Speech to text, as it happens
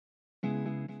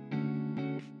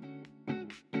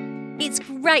It's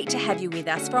great to have you with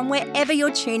us from wherever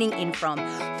you're tuning in from.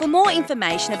 For more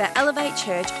information about Elevate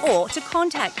Church or to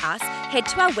contact us, head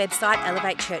to our website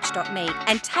elevatechurch.me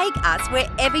and take us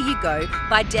wherever you go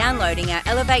by downloading our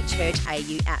Elevate Church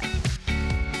AU app.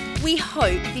 We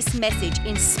hope this message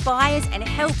inspires and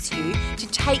helps you to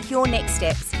take your next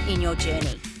steps in your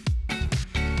journey.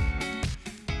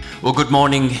 Well, good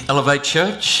morning, Elevate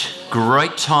Church.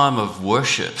 Great time of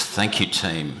worship. Thank you,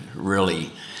 team.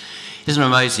 Really. Isn't it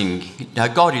amazing? Now,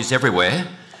 God is everywhere,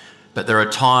 but there are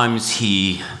times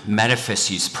He manifests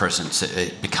His presence.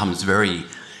 It becomes very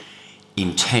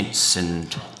intense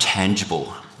and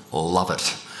tangible. Love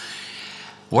it.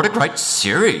 What a great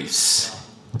series.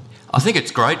 I think it's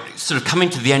great. Sort of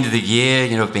coming to the end of the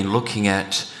year, I've been looking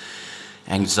at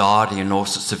anxiety and all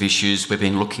sorts of issues. We've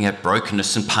been looking at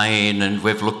brokenness and pain, and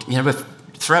we've looked,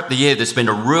 throughout the year there's been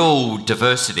a real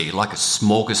diversity, like a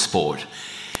smorgasbord.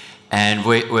 And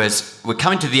we're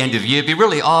coming to the end of the year.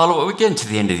 We're getting to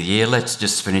the end of the year. Let's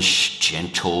just finish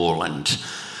gentle and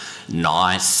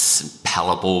nice and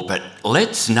palatable. But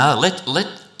let's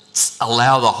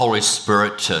allow the Holy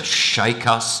Spirit to shake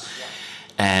us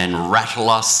and rattle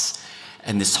us.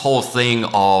 And this whole thing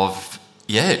of,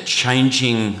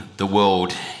 changing the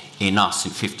world in us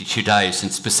in 52 days.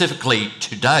 And specifically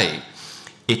today,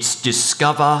 it's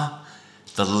discover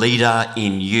the leader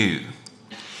in you.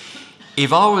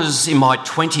 If I was in my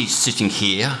 20s sitting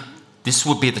here, this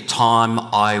would be the time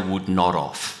I would nod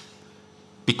off.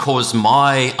 Because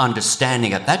my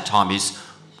understanding at that time is,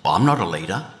 I'm not a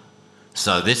leader,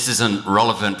 so this isn't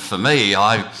relevant for me.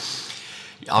 I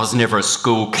was never a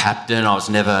school captain. I was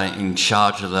never in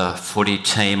charge of the footy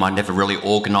team. I never really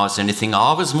organised anything.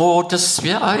 I was more just,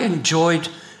 I enjoyed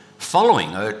following.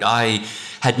 I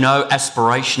had no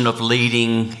aspiration of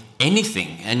leading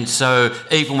anything. And so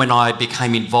even when I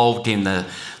became involved in the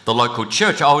local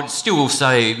church, I would still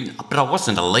say, but I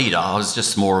wasn't a leader. I was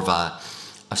just more of a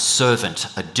servant,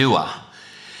 a doer.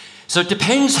 So it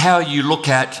depends how you look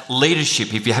at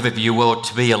leadership. If you have a view, well,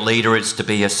 to be a leader is to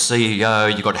be a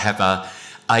CEO. You've got to have a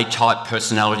A-type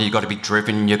personality. You've got to be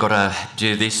driven. You've got to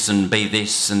do this and be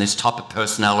this and this type of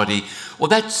personality. Well,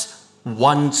 that's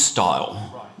one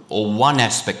style or one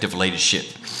aspect of leadership.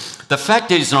 The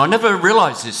fact is, and I never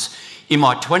realised this in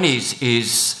my 20s,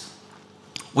 is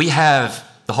we have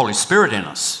the Holy Spirit in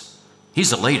us.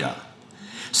 He's a leader.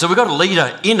 So we've got a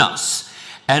leader in us.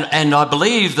 And I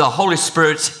believe the Holy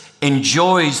Spirit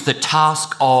enjoys the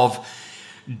task of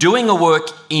doing a work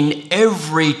in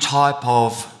every type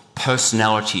of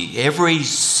personality, every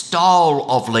style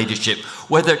of leadership,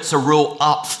 whether it's a real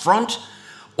upfront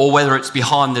or whether it's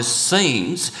behind the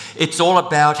scenes. It's all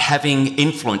about having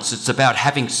influence. It's about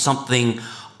having something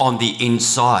on the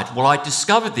inside. Well, I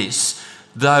discovered this,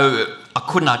 though I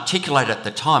couldn't articulate it at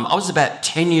the time. I was about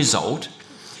 10 years old.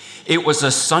 It was a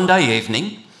Sunday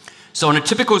evening. So on a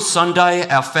typical Sunday,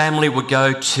 our family would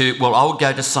go to, I would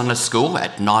go to Sunday school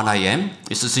at 9 a.m.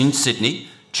 This is in Sydney,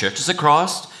 Churches of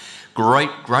Christ. Great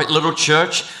little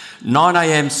church. 9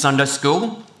 a.m. Sunday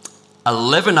school.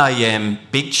 11 a.m.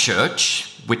 big church,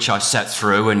 which I sat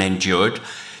through and endured.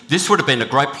 This would have been a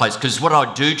great place, because what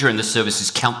I'd do during the service is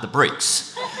count the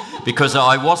bricks, because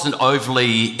I wasn't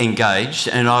overly engaged,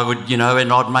 and I would,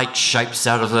 and I'd make shapes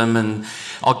out of them, and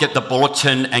I'd get the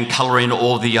bulletin and colour in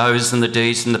all the O's and the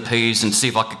D's and the P's and see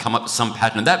if I could come up with some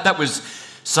pattern. That was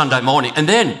Sunday morning. And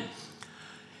then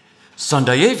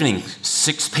Sunday evening,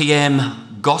 6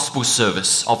 p.m, gospel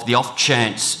service. Of the off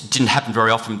chance, didn't happen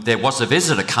very often, there was a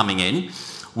visitor coming in,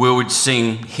 we would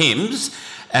sing hymns,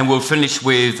 and we'll finish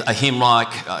with a hymn like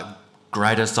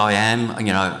Great As I Am,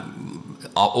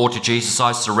 or To Jesus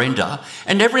I Surrender.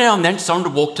 And every now and then someone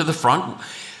would walk to the front.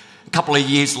 A couple of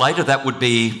years later, that would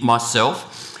be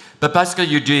myself. But basically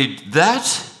you did that,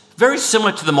 very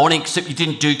similar to the morning, except you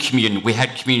didn't do communion. We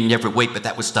had communion every week, but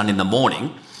that was done in the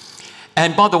morning.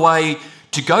 And by the way,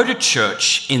 to go to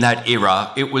church in that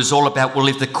era, it was all about,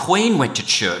 if the Queen went to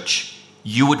church,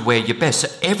 you would wear your best. So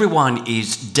everyone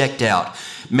is decked out.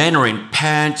 Men are in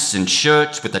pants and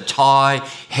shirts with a tie,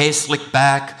 hair slicked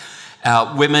back,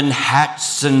 women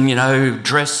hats and,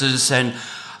 dresses. And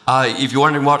if you're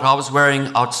wondering what I was wearing,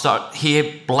 I'd start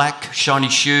here, black shiny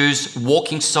shoes,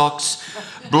 walking socks,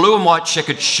 blue and white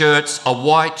checkered shirts, a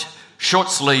white short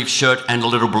sleeve shirt and a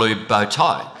little blue bow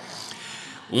tie.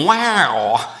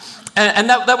 Wow. And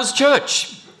that was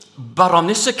church. But on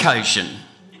this occasion,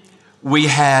 we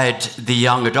had the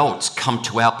young adults come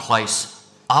to our place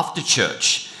after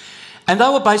church. And they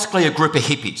were basically a group of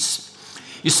hippies.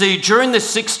 You see, during the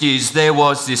 60s, there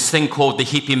was this thing called the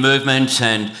hippie movement,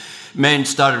 and men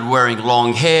started wearing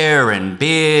long hair and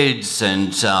beards,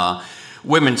 and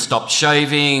women stopped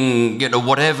shaving,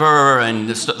 whatever, and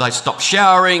they stopped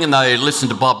showering, and they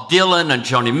listened to Bob Dylan and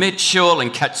Johnny Mitchell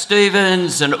and Cat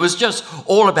Stevens, and it was just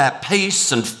all about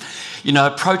peace and,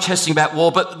 protesting about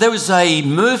war. But there was a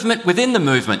movement within the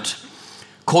movement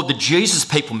called the Jesus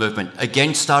People movement,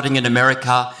 again starting in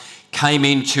America, came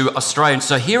into Australia. And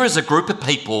so here is a group of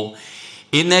people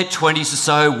in their 20s or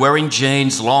so, wearing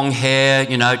jeans, long hair,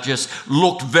 just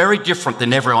looked very different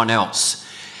than everyone else.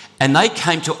 And they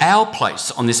came to our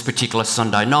place on this particular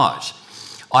Sunday night.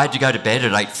 I had to go to bed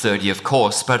at 8:30, of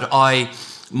course, but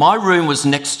my room was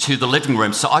next to the living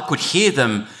room, so I could hear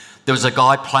them. There was a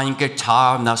guy playing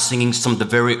guitar, and they were singing some of the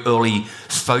very early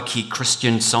folky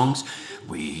Christian songs.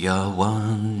 We are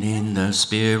one in the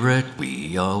Spirit,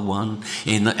 we are one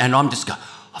in the... And I'm just going,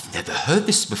 I've never heard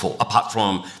this before, apart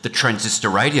from the transistor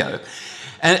radio.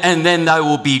 And then they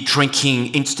will be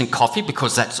drinking instant coffee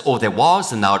because that's all there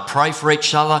was, and they would pray for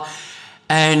each other.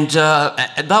 And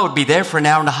they would be there for an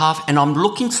hour and a half, and I'm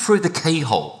looking through the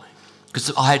keyhole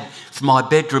because I had, from my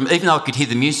bedroom, even though I could hear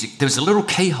the music, there was a little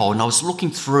keyhole, and I was looking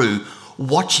through,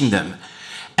 watching them.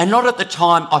 And not at the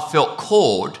time I felt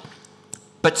called,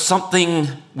 but something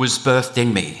was birthed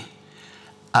in me.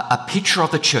 A picture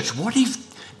of the church. What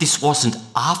if this wasn't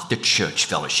after church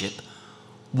fellowship?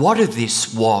 What if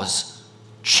this was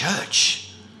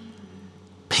church?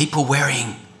 People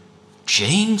wearing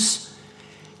jeans,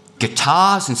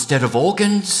 guitars instead of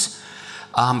organs,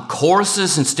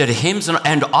 choruses instead of hymns.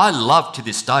 And I love, to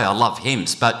this day, I love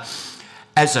hymns. But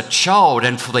as a child,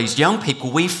 and for these young people,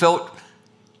 we felt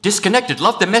disconnected.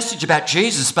 Loved the message about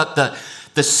Jesus, but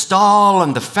the style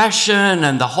and the fashion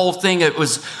and the whole thing,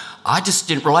 I just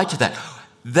didn't relate to that.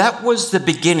 That was the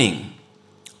beginning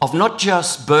of not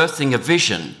just birthing a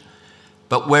vision,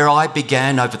 but where I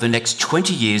began over the next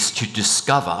 20 years to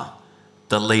discover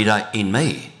the leader in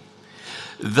me.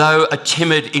 Though a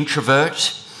timid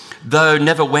introvert, though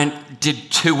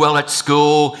did too well at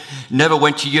school, never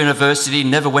went to university,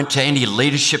 never went to any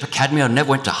leadership academy, I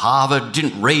never went to Harvard,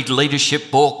 didn't read leadership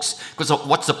books, because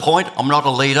what's the point? I'm not a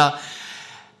leader.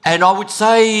 And I would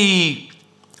say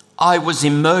I was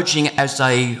emerging as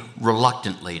a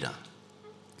reluctant leader.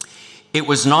 It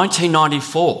was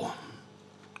 1994.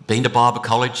 Been to Bible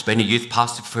college, been a youth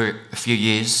pastor for a few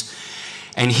years.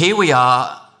 And here we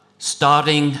are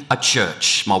starting a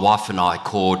church, my wife and I,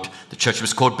 the church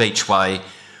was called Beachway.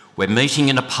 We're meeting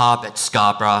in a pub at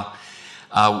Scarborough.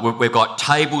 We've got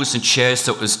tables and chairs,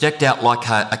 so it was decked out like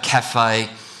a cafe.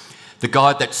 The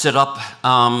guy that set up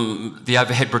the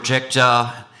overhead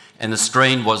projector and the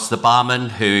screen was the barman,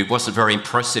 who wasn't very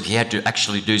impressive. He had to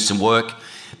actually do some work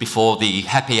before the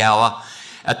happy hour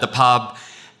at the pub.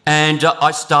 And I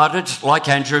started, like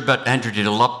Andrew, but Andrew did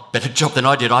a lot better job than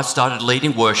I did. I started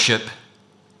leading worship,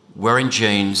 wearing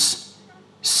jeans,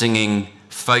 singing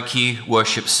folky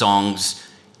worship songs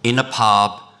in a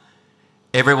pub.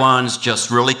 Everyone's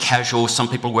just really casual, some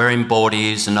people wearing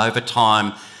boardies, and over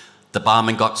time, the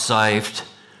barman got saved,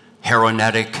 heroin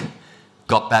addict,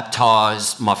 got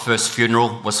baptised. My first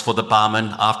funeral was for the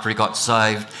barman after he got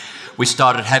saved. We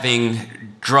started having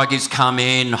druggies come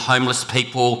in, homeless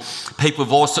people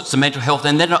with all sorts of mental health.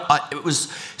 And then it was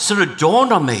sort of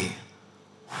dawned on me,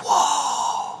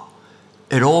 whoa,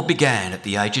 it all began at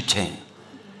the age of 10.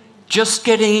 Just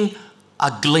getting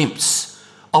a glimpse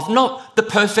of not the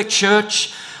perfect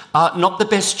church, not the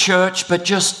best church, but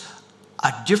just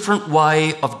a different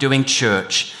way of doing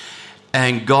church.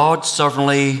 And God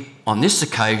sovereignly, on this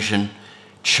occasion,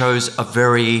 chose a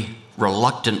very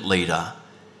reluctant leader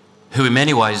who in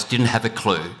many ways didn't have a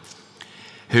clue,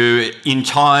 who in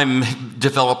time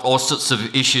developed all sorts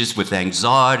of issues with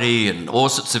anxiety and all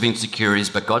sorts of insecurities,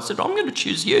 but God said, I'm going to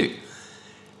choose you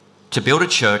to build a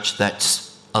church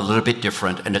that's a little bit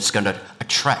different, and it's going to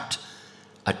attract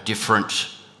a different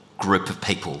group of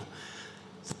people,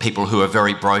 the people who are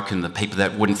very broken, the people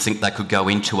that wouldn't think they could go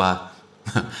into a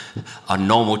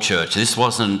normal church. This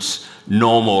wasn't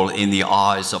normal in the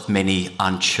eyes of many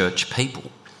unchurched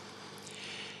people.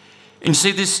 And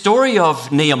see, this story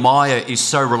of Nehemiah is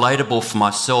so relatable for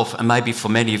myself and maybe for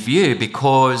many of you,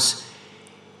 because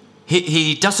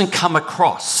he doesn't come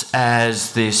across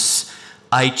as this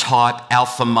A-type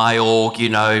alpha male,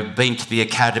 been to the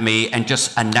academy and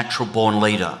just a natural-born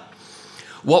leader.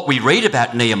 What we read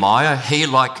about Nehemiah, he,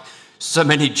 like so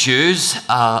many Jews,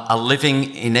 are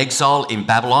living in exile in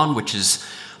Babylon, which is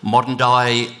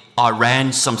modern-day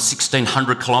Iran, some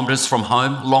 1,600 kilometres from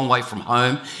home, long way from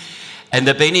home. And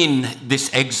they've been in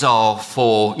this exile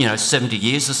for, 70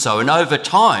 years or so. And over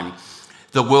time,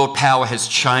 the world power has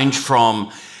changed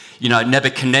from,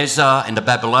 Nebuchadnezzar and the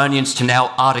Babylonians to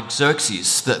now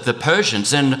Artaxerxes, the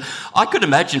Persians. And I could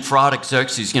imagine for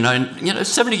Artaxerxes,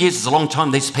 70 years is a long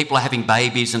time. These people are having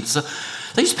babies, and so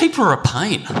these people are a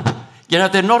pain.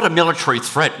 They're not a military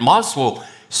threat. Might as well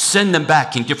send them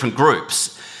back in different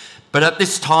groups. But at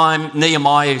this time,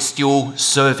 Nehemiah is still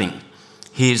serving.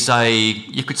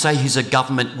 You could say he's a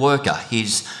government worker.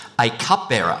 He's a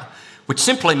cupbearer, which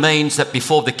simply means that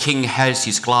before the king has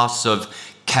his glass of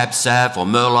Cab Sav or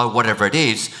Merlot, whatever it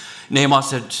is, Nehemiah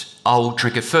said, I'll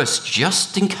drink it first,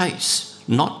 just in case.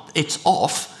 Not it's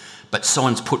off, but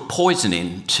someone's put poison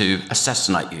in to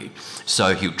assassinate you.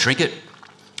 So he'll drink it.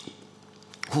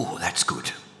 Ooh, that's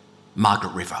good.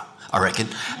 Margaret River, I reckon.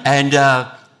 And,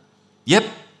 yep,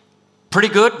 pretty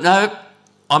good. No,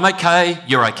 I'm okay.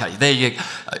 You're okay. There you go.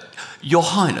 Your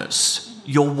Highness,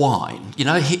 your wine.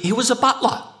 He was a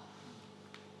butler.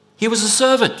 He was a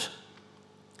servant.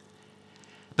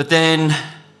 But then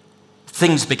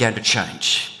things began to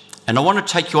change. And I want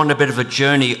to take you on a bit of a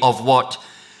journey of what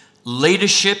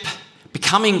leadership,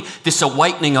 becoming this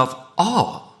awakening of,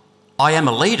 I am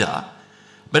a leader,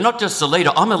 but not just a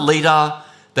leader. I'm a leader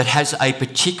that has a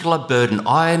particular burden.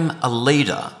 I'm a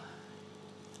leader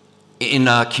in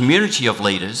a community of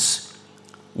leaders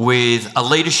with a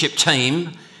leadership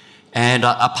team and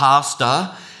a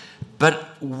pastor, but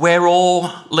we're all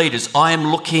leaders. I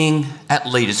am looking at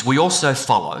leaders. We also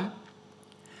follow,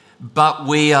 but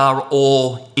we are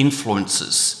all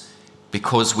influencers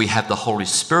because we have the Holy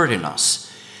Spirit in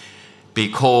us,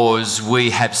 because we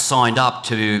have signed up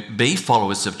to be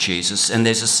followers of Jesus, and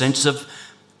there's a sense of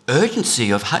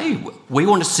urgency of, hey, we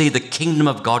want to see the kingdom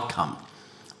of God come.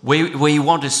 We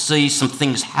want to see some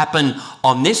things happen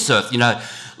on this earth.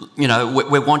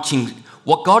 We're wanting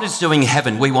what God is doing in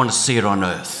heaven, we want to see it on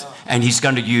earth. And he's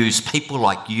going to use people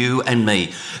like you and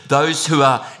me, those who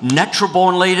are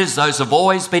natural-born leaders, those who have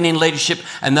always been in leadership,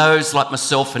 and those like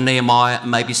myself and Nehemiah,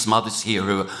 and maybe some others here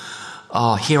who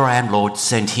are, here I am, Lord,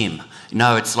 send him.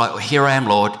 It's like, here I am,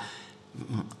 Lord,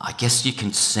 I guess you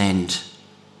can send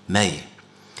me.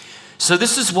 So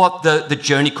this is what the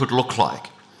journey could look like.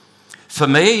 For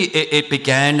me, it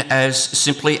began as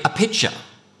simply a picture,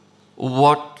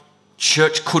 what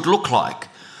church could look like.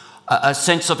 A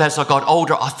sense of, as I got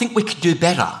older, I think we could do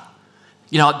better.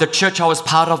 The church I was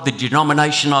part of, the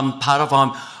denomination I'm part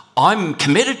of, I'm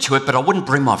committed to it, but I wouldn't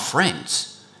bring my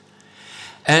friends.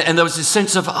 And there was this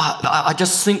sense of, I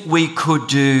just think we could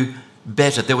do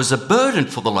better. There was a burden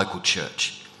for the local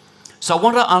church. So I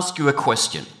want to ask you a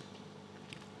question.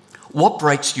 What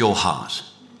breaks your heart?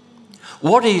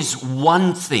 What is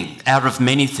one thing out of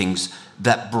many things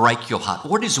that break your heart?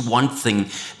 What is one thing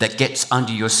that gets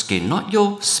under your skin? Not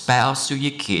your spouse or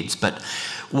your kids, but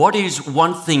what is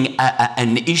one thing,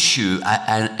 an issue,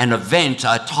 an event,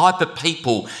 a type of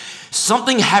people,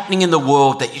 something happening in the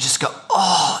world that you just go,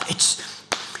 it's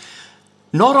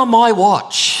not on my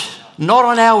watch, not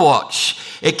on our watch.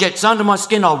 It gets under my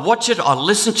skin. I watch it, I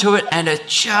listen to it, and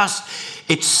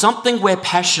it's something we're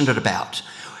passionate about.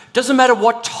 Doesn't matter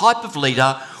what type of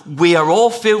leader, we are all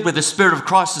filled with the Spirit of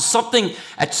Christ. There's something,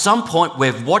 at some point,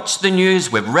 we've watched the news,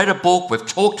 we've read a book, we've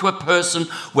talked to a person,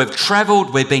 we've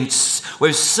travelled,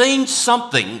 we've seen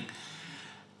something,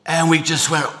 and we just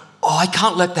went, I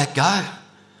can't let that go.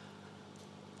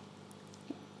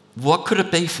 What could it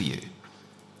be for you?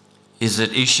 Is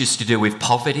it issues to do with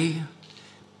poverty,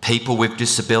 people with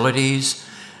disabilities,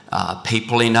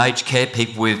 people in aged care,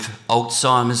 people with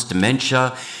Alzheimer's,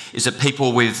 dementia? Is it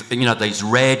people with, these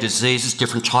rare diseases,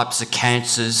 different types of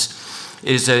cancers?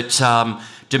 Is it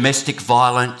domestic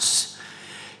violence?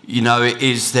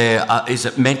 Is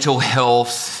it mental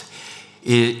health?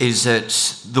 Is it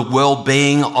the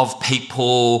well-being of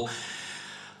people?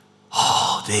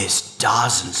 There's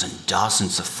dozens and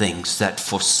dozens of things that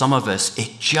for some of us,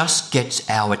 it just gets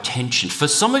our attention. For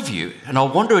some of you, and I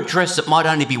want to address it might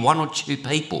only be one or two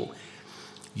people,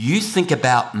 you think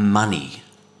about money.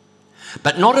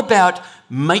 But not about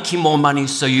making more money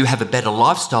so you have a better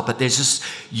lifestyle, but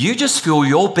you just feel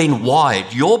you're being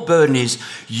wired. Your burden is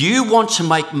you want to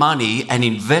make money and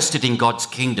invest it in God's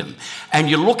kingdom. And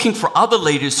you're looking for other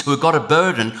leaders who have got a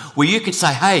burden where you can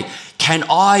say, hey, can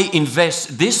I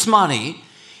invest this money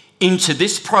into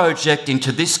this project,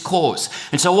 into this cause?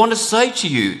 And so I want to say to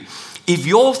you, if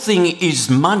your thing is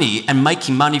money and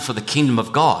making money for the kingdom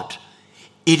of God,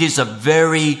 it is a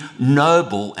very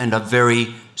noble and a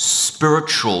very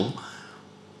spiritual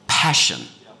passion.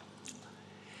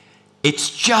 It's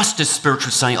just as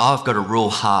spiritual saying, I've got a real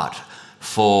heart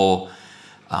for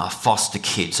foster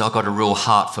kids. I've got a real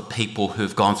heart for people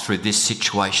who've gone through this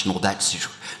situation or that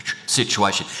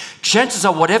situation. Chances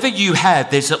are whatever you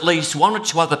have, there's at least one or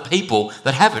two other people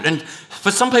that have it. And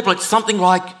for some people, it's something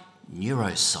like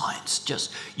neuroscience.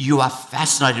 Just you are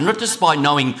fascinated, not just by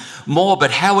knowing more,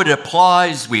 but how it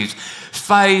applies with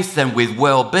faith and with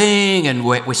well-being, and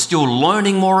we're still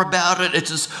learning more about it. It's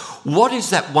just, what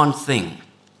is that one thing?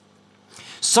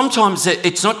 Sometimes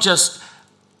it's not just,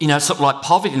 something like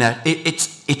poverty.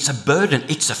 It's a burden,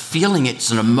 it's a feeling,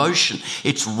 it's an emotion,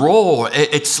 it's raw.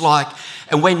 It's like,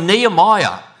 and when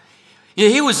Nehemiah,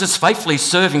 he was just faithfully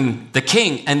serving the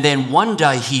king, and then one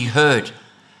day he heard,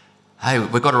 hey,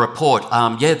 we've got a report.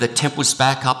 The temple's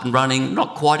back up and running.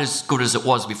 Not quite as good as it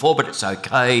was before, but it's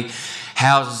okay.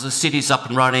 Houses, the city's up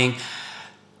and running.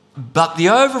 But the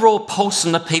overall pulse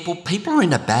in the people are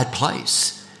in a bad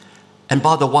place. And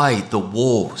by the way, the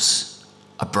walls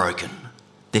are broken.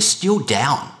 They're still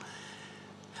down.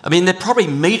 I mean, they're probably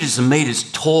metres and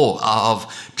metres tall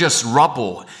of just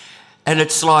rubble. And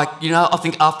it's like, I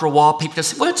think after a while people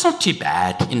just say, well, it's not too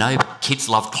bad. Kids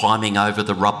love climbing over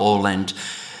the rubble.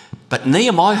 But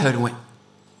Nehemiah heard and went,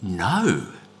 no,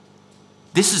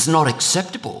 this is not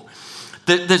acceptable.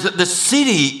 The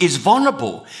city is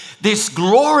vulnerable. This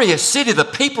glorious city, the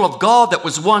people of God that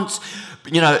was once,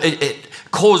 it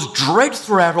caused dread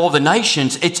throughout all the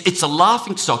nations. It's a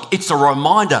laughingstock. It's a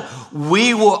reminder.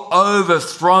 We were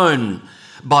overthrown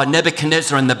by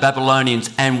Nebuchadnezzar and the Babylonians,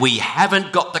 and we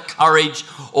haven't got the courage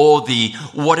or the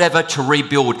whatever to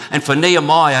rebuild. And for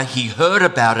Nehemiah, he heard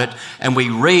about it, and we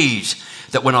read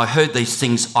that when I heard these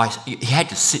things, he had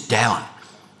to sit down.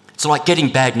 It's like getting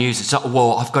bad news. It's like,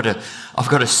 well, I've got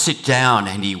to sit down.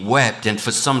 And he wept. And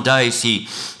for some days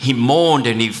he mourned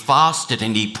and he fasted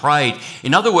and he prayed.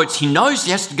 In other words, he knows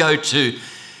he has to go to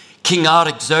King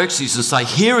Artaxerxes and say,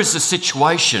 here is the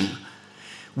situation.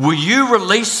 Will you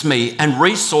release me and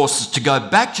resources to go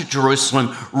back to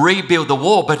Jerusalem, rebuild the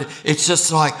wall? But it's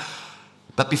just like,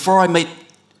 but before I meet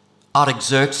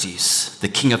Artaxerxes, the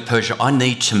king of Persia, I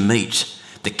need to meet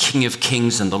the King of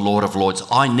Kings and the Lord of Lords.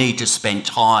 I need to spend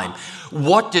time.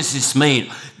 What does this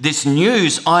mean? This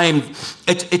news,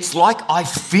 it's like I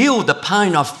feel the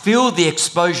pain, I feel the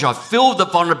exposure, I feel the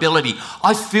vulnerability,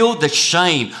 I feel the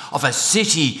shame of a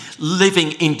city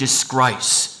living in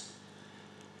disgrace.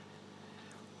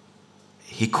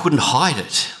 He couldn't hide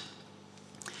it.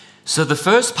 So the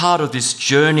first part of this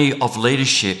journey of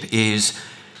leadership is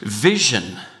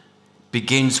vision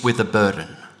begins with a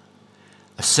burden,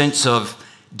 a sense of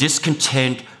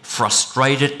discontent,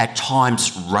 frustrated, at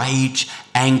times rage,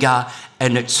 anger,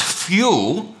 and it's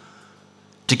fuel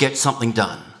to get something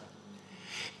done.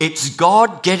 It's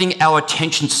God getting our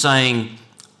attention saying,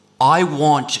 I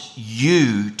want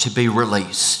you to be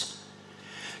released.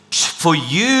 For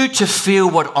you to feel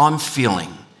what I'm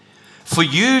feeling. For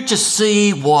you to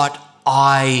see what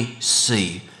I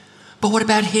see. But what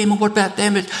about him and what about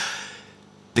them?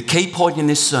 The key point in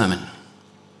this sermon,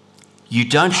 you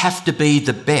don't have to be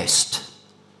the best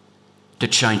to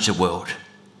change the world.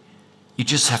 You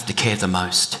just have to care the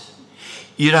most.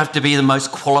 You don't have to be the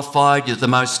most qualified, you're the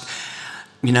most,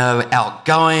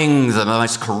 outgoing, the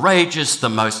most courageous, the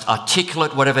most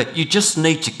articulate, whatever. You just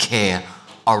need to care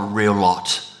a real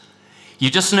lot. You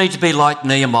just need to be like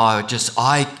Nehemiah,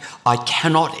 I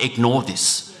cannot ignore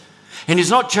this. And he's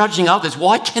not judging others.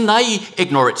 Why can they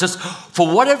ignore it? Just for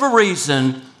whatever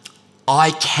reason,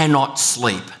 I cannot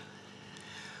sleep.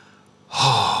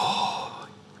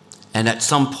 And at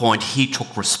some point, he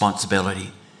took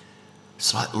responsibility.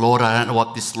 It's like, Lord, I don't know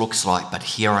what this looks like, but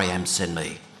here I am, send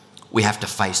me. We have to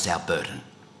face our burden.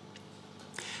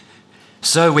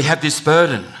 So we have this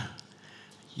burden.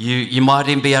 You might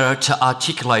even be able to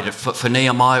articulate it. For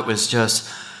Nehemiah, it was just,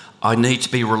 I need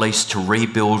to be released to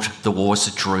rebuild the walls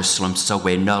of Jerusalem so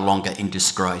we're no longer in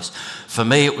disgrace. For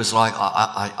me, it was like,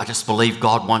 I just believe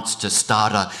God wants to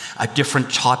start a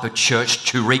different type of church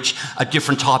to reach a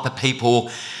different type of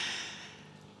people.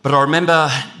 But I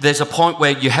remember there's a point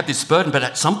where you have this burden, but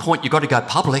at some point you've got to go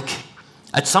public.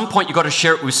 At some point you've got to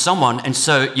share it with someone. And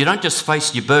so you don't just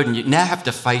face your burden, you now have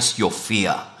to face your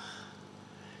fear.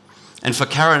 And for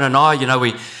Karen and I,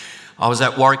 I was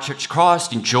at Warwick Church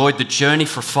Christ, enjoyed the journey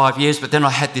for 5 years, but then I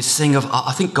had this thing of,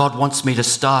 I think God wants me to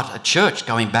start a church,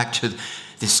 going back to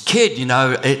this kid,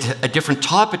 a different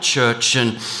type of church.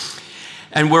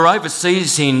 And we're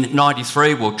overseas in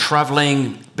 93, we're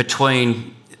travelling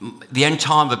between the end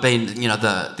time of being,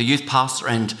 the youth pastor,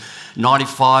 and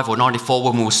 95 or 94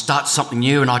 when we'll start something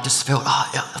new. And I just felt,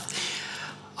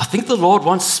 I think the Lord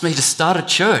wants me to start a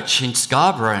church in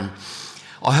Scarborough. And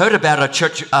I heard about a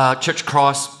Church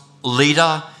Christ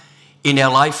leader in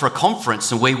LA for a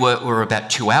conference, and we were about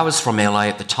 2 hours from LA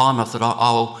at the time. I thought,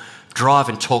 I'll drive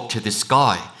and talk to this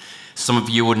guy. Some of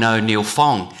you will know Neil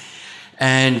Fong.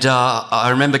 And I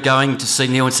remember going to see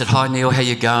Neil and said, "Hi Neil, how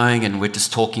you going?" And we're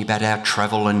just talking about our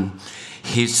travel and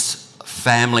his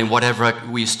family and whatever.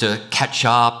 We used to catch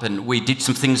up, and we did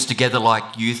some things together like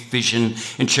Youth Vision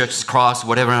in Churches of Christ or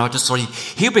whatever. And I just thought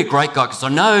he'll be a great guy, because I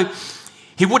know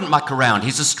he wouldn't muck around.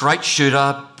 He's a straight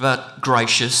shooter, but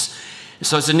gracious.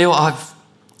 So I said, "Neil,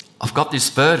 I've got this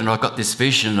burden, I've got this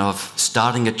vision of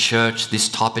starting a church, this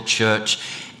type of church,"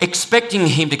 expecting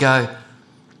him to go,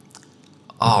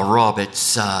 "Oh, Rob,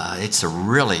 it's a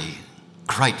really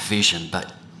great vision,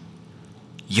 but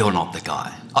you're not the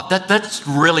guy." That's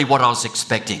really what I was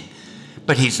expecting.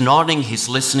 But he's nodding, he's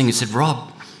listening. He said,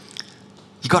 "Rob,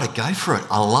 you got to go for it.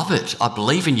 I love it. I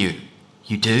believe in you."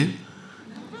 "You do?"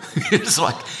 It's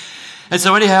like, and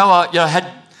so anyhow, I had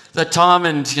that time,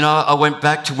 and I went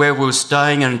back to where we were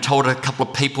staying and told a couple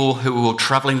of people who we were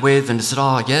travelling with, and I said,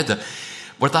 "Oh yeah,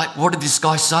 what did this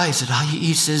guy say?" He said,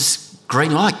 he says,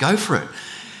 "Green light, go for it."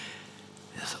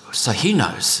 So he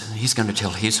knows. He's going to tell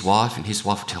his wife, and his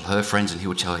wife will tell her friends, and he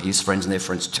will tell his friends, and their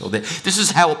friends will tell their... This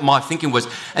is how my thinking was.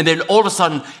 And then all of a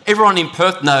sudden, everyone in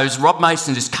Perth knows Rob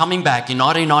Mason is coming back in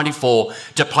 1994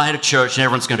 to plant a church, and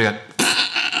everyone's going to go,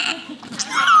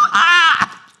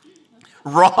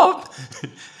 "Rob?"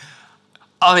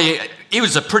 I mean, he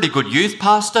was a pretty good youth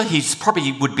pastor. He's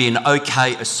probably would be an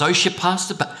okay associate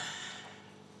pastor, but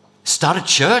start a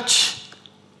church?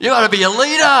 You got to be a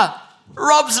leader.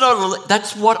 Rob's not a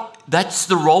leader. That's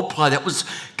the role play that was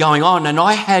going on. And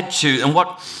I had to, and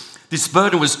what this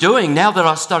burden was doing, now that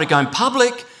I started going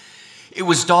public, it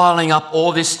was dialing up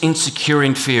all this insecurity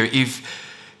and fear.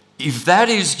 If that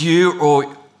is you,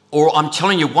 or I'm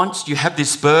telling you, once you have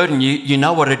this burden, you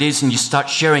know what it is, and you start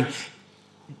sharing,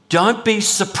 don't be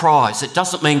surprised. It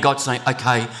doesn't mean God's saying,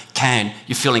 "Okay,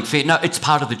 you're feeling fear." No, it's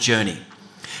part of the journey.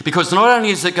 Because not only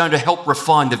is it going to help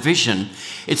refine the vision,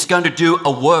 it's going to do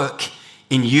a work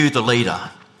in you, the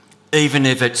leader, even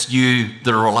if it's you,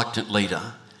 the reluctant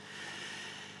leader.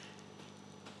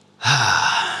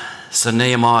 So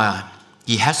Nehemiah,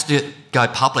 he has to go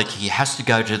public. He has to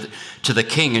go to the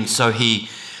king. And so he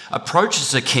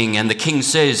approaches the king, and the king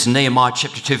says, Nehemiah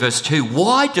chapter 2, verse 2,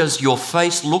 "Why does your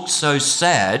face look so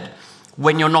sad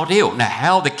when you're not ill?" Now,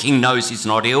 how the king knows he's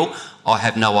not ill, I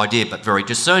have no idea, but very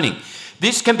discerning.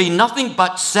 "This can be nothing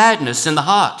but sadness in the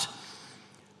heart."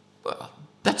 Well,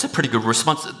 that's a pretty good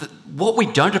response. What we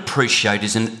don't appreciate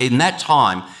is in that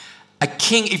time, a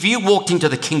king, if you walked into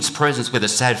the king's presence with a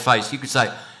sad face, you could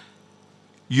say,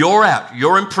 "You're out,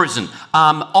 you're in prison,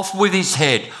 off with his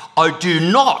head. I do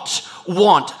not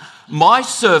want my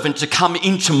servant to come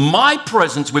into my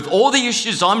presence with all the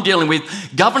issues I'm dealing with,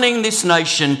 governing this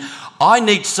nation. I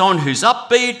need someone who's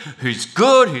upbeat, who's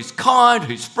good, who's kind,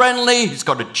 who's friendly, who's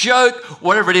got a joke,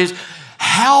 whatever it is."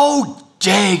 How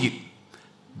dare you?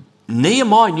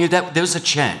 Nehemiah knew that there was a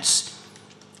chance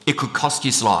it could cost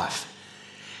his life.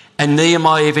 And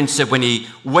Nehemiah even said when he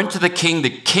went to the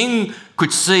king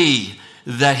could see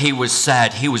that he was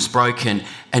sad, he was broken.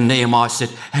 And Nehemiah said,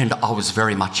 "And I was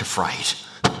very much afraid."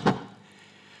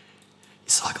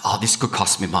 It's like, this could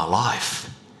cost me my life.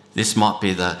 This might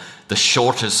be the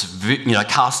shortest,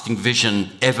 casting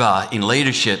vision ever in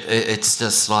leadership. It's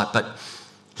just like, but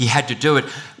he had to do it.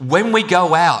 When we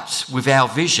go out with our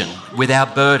vision, with our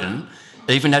burden,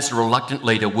 even as a reluctant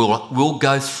leader,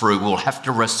 we'll have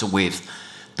to wrestle with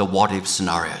the what-if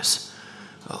scenarios.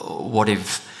 What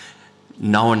if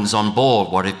no one's on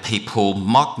board? What if people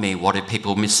mock me? What if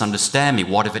people misunderstand me?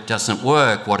 What if it doesn't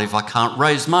work? What if I can't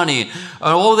raise money?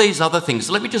 And all these other things.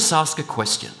 Let me just ask a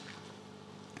question.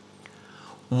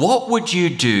 What would you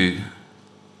do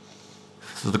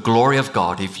for the glory of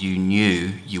God if you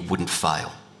knew you wouldn't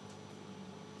fail?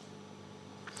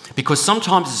 Because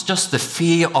sometimes it's just the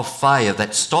fear of failure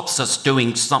that stops us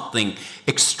doing something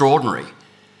extraordinary.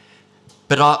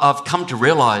 But I've come to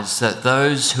realise that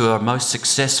those who are most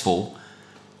successful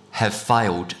have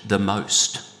failed the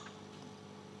most.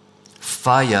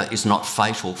 Failure is not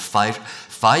fatal.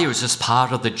 Failure is just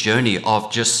part of the journey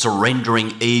of just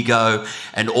surrendering ego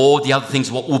and all the other things.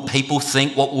 What will people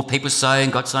think? What will people say?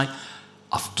 And God's saying,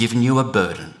 I've given you a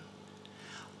burden.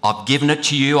 I've given it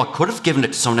to you. I could have given it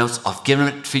to someone else. I've given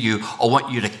it for you. I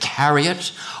want you to carry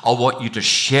it. I want you to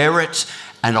share it.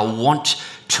 And I want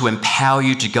to empower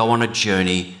you to go on a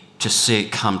journey to see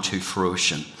it come to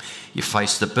fruition. You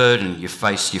face the burden. You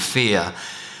face your fear.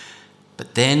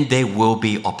 But then there will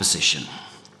be opposition.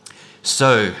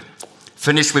 So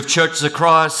Finished with Churches of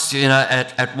Christ,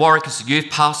 at Warwick as a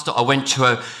youth pastor. I went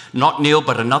to not Neil,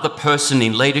 but another person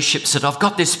in leadership said, I've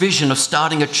got this vision of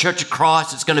starting a Church of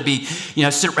Christ. It's going to be,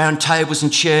 sit around tables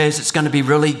and chairs. It's going to be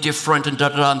really different and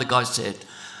da-da-da. And the guy said,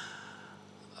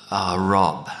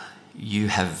 Rob, you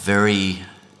have very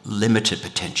limited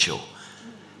potential.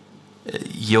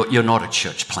 You're not a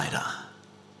church planter.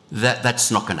 That's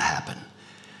not going to happen.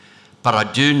 But I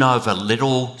do know of a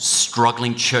little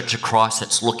struggling Church of Christ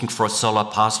that's looking for a solo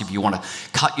pastor. If you want to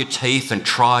cut your teeth and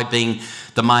try being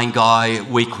the main guy,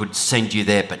 we could send you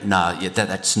there. But no,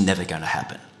 that's never going to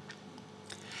happen.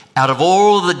 Out of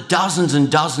all the dozens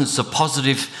and dozens of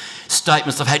positive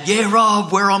statements I've had, yeah,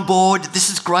 Rob, we're on board.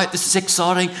 This is great. This is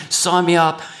exciting. Sign me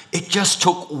up. It just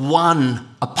took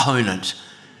one opponent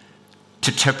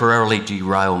to temporarily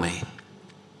derail me.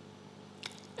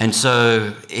 And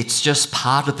so it's just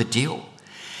part of the deal.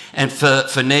 And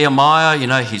for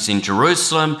Nehemiah, he's in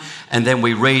Jerusalem. And then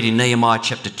we read in Nehemiah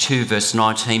chapter 2, verse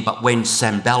 19, but when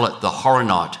Sanballat the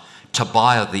Horonite,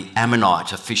 Tobiah the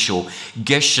Ammonite official,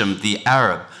 Geshem the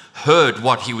Arab, heard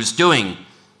what he was doing,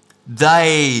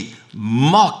 they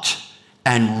mocked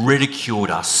and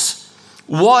ridiculed us.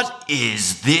 What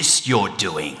is this you're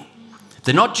doing?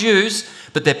 They're not Jews,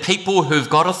 but they're people who've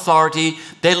got authority,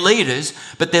 they're leaders,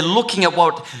 but they're looking at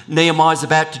what Nehemiah's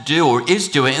about to do or is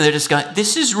doing, and they're just going,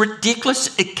 this is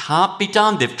ridiculous, it can't be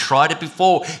done. They've tried it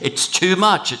before, it's too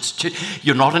much,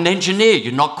 you're not an engineer,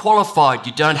 you're not qualified,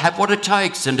 you don't have what it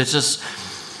takes, and it's just...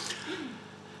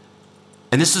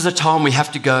 And this is a time we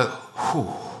have to go,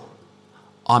 whew,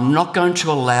 I'm not going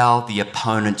to allow the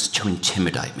opponents to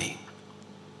intimidate me.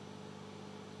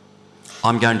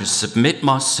 I'm going to submit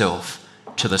myself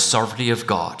to the sovereignty of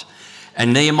God.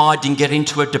 And Nehemiah didn't get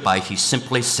into a debate. He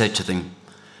simply said to them,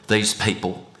 these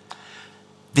people,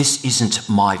 this isn't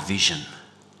my vision.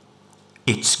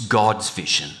 It's God's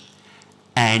vision.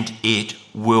 And it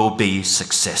will be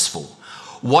successful.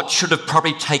 What should have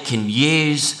probably taken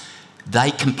years,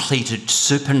 they completed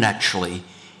supernaturally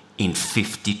in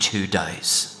 52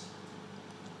 days.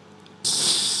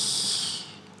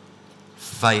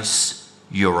 Face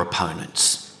your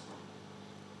opponents.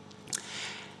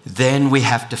 Then we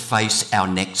have to face our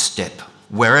next step.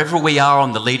 Wherever we are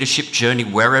on the leadership journey,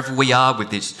 wherever we are with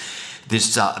this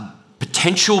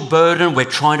potential burden, we're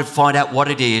trying to find out what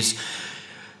it is.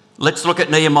 Let's look at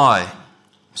Nehemiah.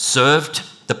 Served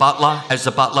the butler as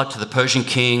the butler to the Persian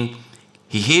king.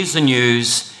 He hears the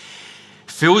news,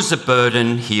 feels the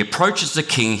burden, he approaches the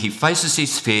king, he faces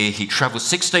his fear, he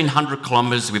travels 1,600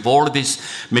 kilometres with all of this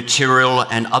material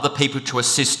and other people to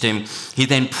assist him. He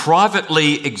then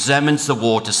privately examines the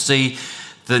war to see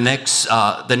the next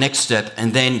step,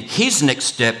 and then his next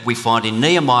step we find in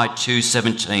Nehemiah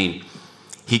 2:17.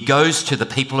 He goes to the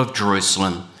people of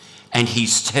Jerusalem and he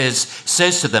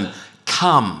says to them,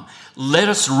 come, let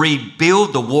us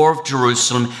rebuild the wall of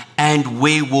Jerusalem and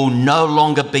we will no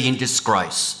longer be in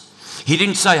disgrace. He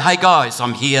didn't say, hey guys,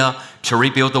 I'm here to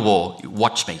rebuild the wall.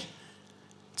 Watch me.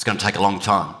 It's going to take a long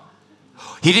time.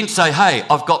 He didn't say, hey,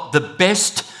 I've got the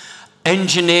best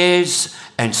engineers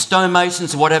and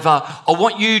stonemasons or whatever. I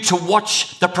want you to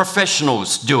watch the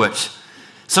professionals do it.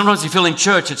 Sometimes you feel in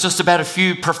church, it's just about a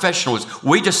few professionals.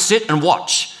 We just sit and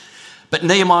watch. But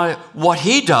Nehemiah, what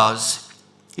he does,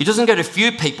 he doesn't get a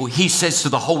few people. He says to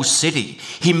the whole city.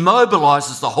 He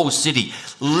mobilizes the whole city.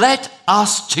 Let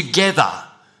us together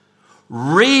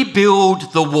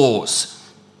rebuild the walls.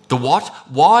 The what?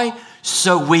 Why?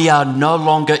 So we are no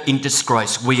longer in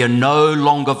disgrace. We are no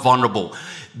longer vulnerable.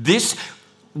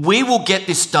 We will get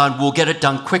this done. We'll get it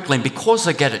done quickly. And because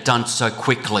I get it done so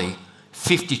quickly,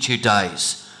 52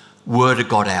 days, word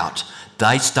got out.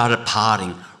 They started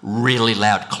partying really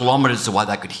loud, kilometres away.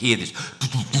 They could hear this.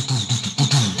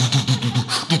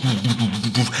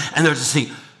 And they were just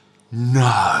thinking,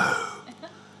 no,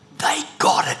 they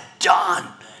got it done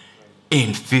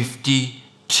in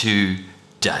 52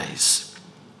 days.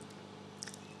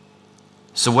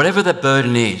 So whatever the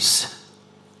burden is,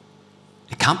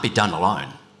 it can't be done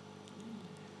alone.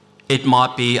 It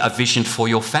might be a vision for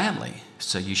your family,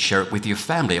 so you share it with your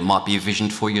family. It might be a vision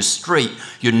for your street,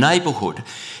 your neighbourhood.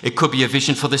 It could be a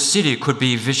vision for the city. It could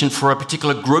be a vision for a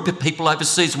particular group of people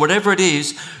overseas. Whatever it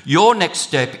is, your next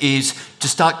step is to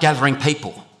start gathering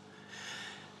people.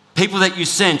 People that you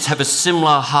sense have a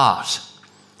similar heart.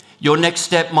 Your next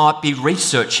step might be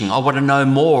researching. I want to know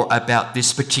more about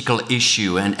this particular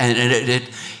issue, and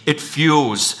it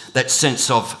fuels that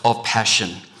sense of passion.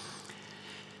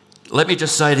 Let me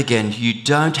just say it again. You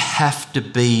don't have to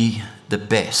be the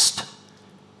best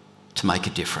to make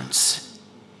a difference.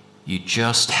 You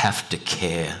just have to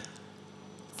care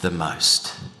the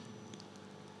most.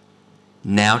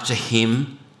 Now to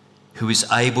him who is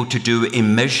able to do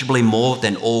immeasurably more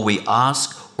than all we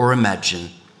ask or imagine,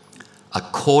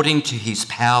 according to his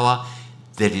power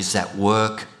that is at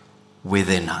work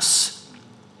within us.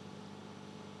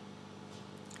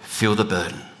 Feel the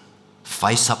burden.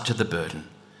 Face up to the burden.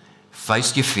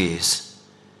 Face your fears.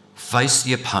 Face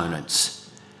the opponents.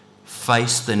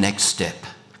 Face the next step.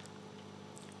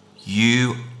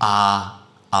 You are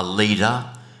a leader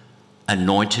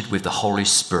anointed with the Holy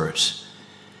Spirit.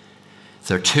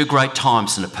 There are two great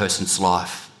times in a person's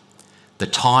life: the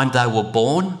time they were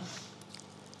born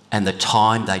and the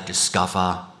time they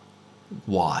discover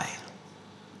why.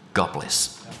 God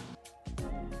bless.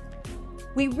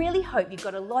 We really hope you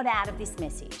got a lot out of this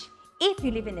message. If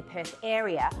you live in the Perth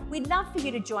area, we'd love for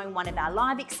you to join one of our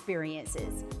live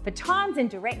experiences. For times and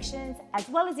directions, as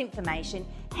well as information,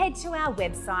 head to our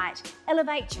website,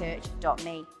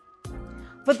 elevatechurch.me.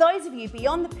 For those of you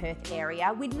beyond the Perth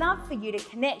area, we'd love for you to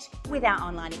connect with our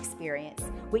online experience,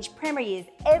 which premieres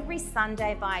every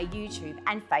Sunday via YouTube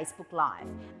and Facebook Live,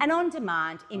 and on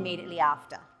demand immediately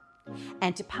after.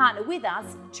 And to partner with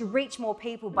us to reach more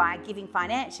people by giving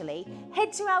financially,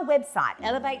 head to our website,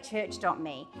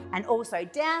 elevatechurch.me, and also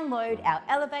download our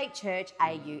Elevate Church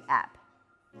AU app.